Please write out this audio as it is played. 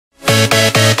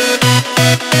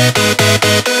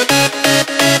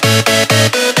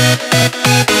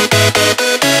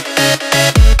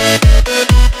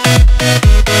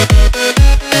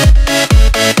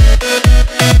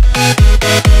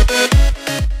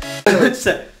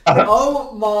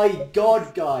Oh my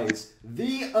god, guys!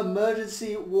 The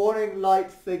emergency warning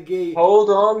light thingy. Hold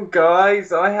on,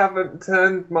 guys. I haven't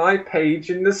turned my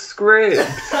page in the script.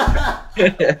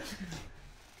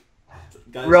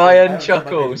 Guys, Ryan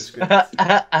chuckles.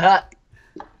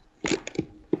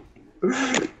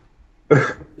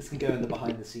 This can go in the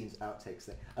behind the scenes outtakes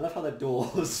thing. I love how the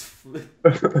doors flip.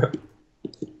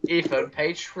 Ethan,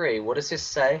 page 3. What does this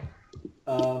say?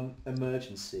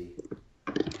 Emergency.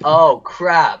 Oh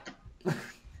crap!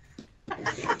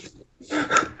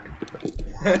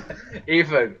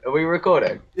 Ethan, are we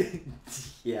recording?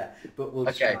 Yeah, but we'll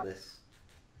Okay. start this.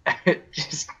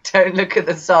 Just don't look at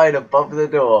the sign above the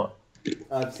door.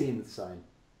 I've seen the sign.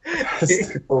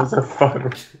 What a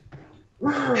fun.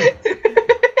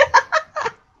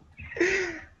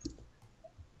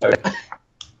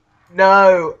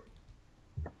 No.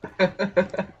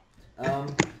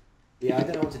 Yeah, I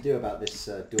don't know what to do about this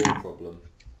door problem.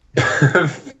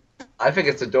 I think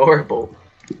it's adorable.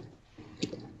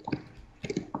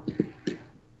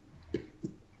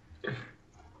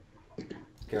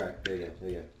 Okay, right, there you go, there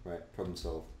you go. Right, problem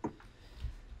solved.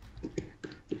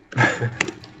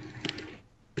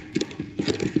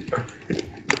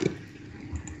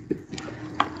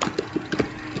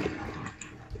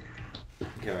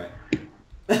 Okay, right.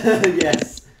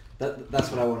 Yes, that's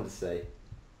what I wanted to say.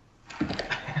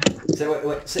 So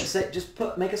wait, just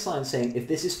make a sign saying if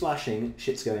this is flashing,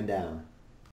 shit's going down.